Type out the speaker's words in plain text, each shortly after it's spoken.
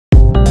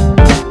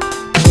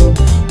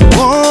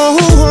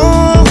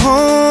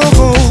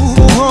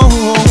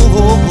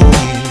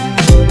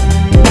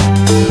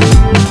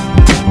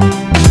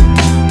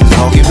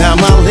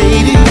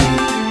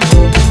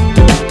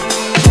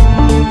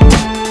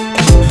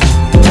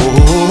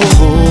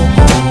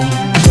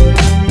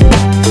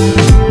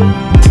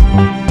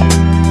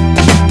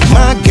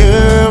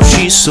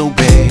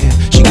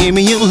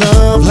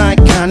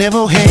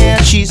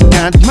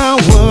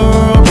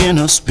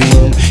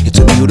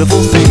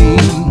beautiful thing.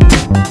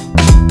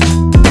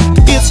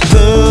 It's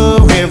her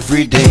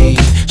every day.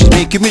 She's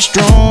making me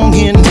strong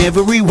in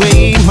every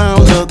way. My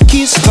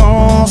lucky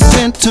star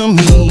sent to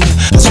me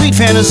a sweet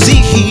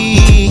fantasy.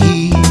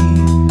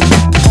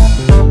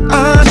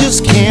 I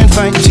just can't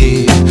fight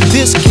it.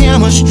 This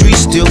chemistry's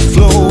still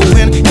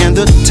flowing, and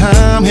the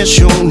time has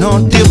shown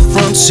no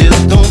differences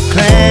don't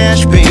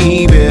clash,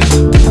 baby.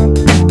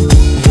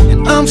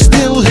 And I'm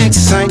still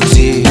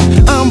excited.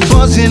 I'm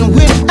buzzing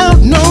without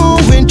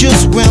knowing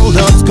just when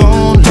love's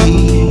gonna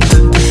leave.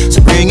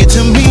 So bring it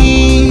to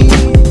me,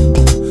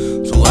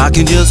 so I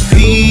can just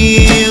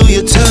feel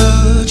your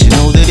touch. You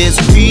know that it's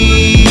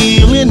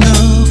real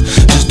enough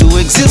just to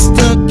exist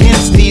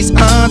against these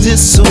odds.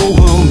 It's so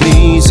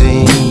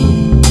amazing.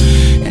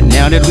 And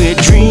now that we're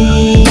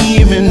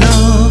dreaming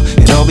of,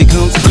 it all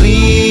becomes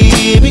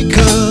clear,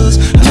 because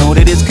I know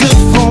that it's good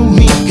for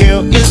me.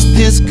 Girl, is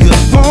this good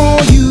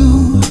for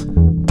you?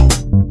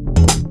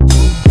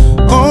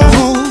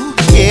 Oh,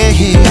 yeah,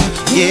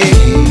 yeah.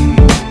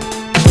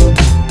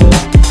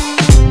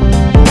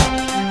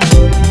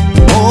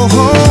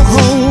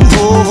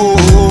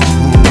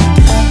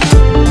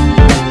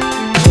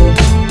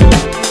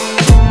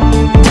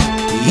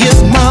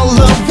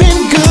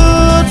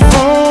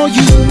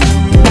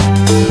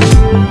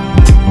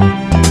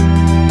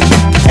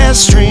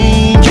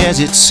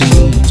 It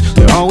seems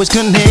we're always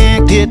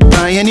connected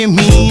by any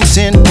means,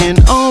 sending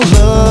all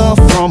love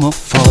from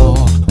afar,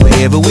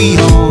 wherever we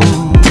are.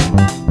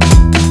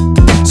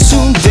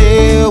 Soon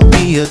there'll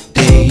be a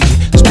day,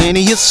 there's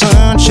plenty of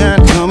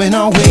sunshine coming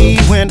our way,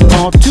 when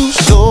our two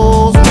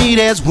souls meet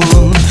as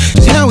one.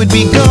 See how it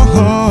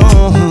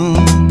begun,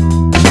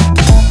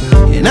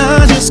 and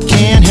I just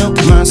can't help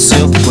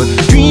myself but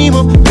dream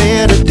of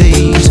better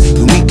days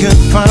when we can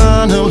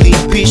finally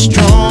be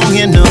strong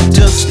enough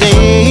to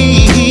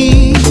stay.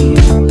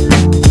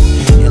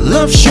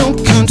 Love shown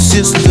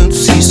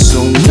consistency,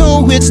 so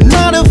no, it's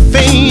not a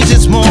phase.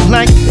 It's more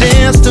like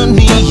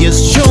destiny is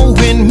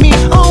showing me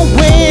a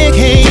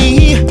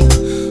way,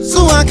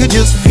 so I could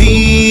just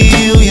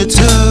feel your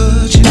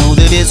touch. You know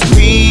that it's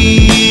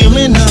real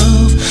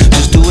enough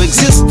just to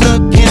exist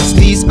against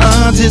these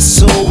odds. It's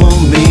so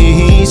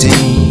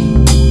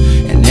amazing.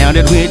 And now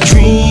that we're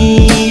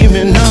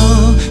dreaming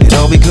of, it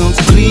all becomes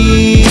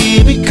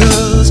clear,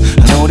 because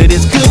I know that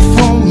it's good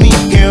for me.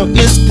 Girl,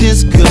 is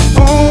this good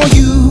for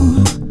you?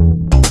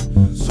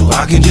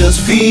 I can just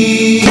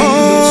feel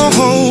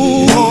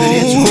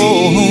that it's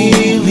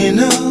real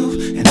enough.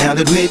 And now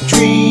that we're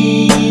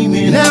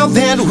dreaming, now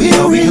that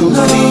we're in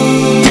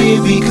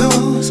love,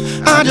 because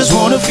I just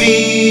wanna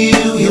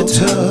feel your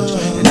touch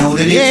and know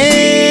that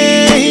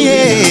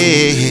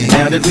it's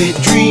now that we're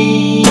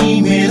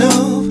dreaming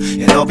of,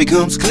 it all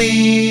becomes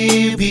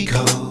clear,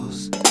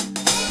 because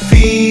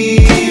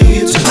feel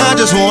your touch. I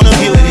just wanna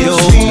feel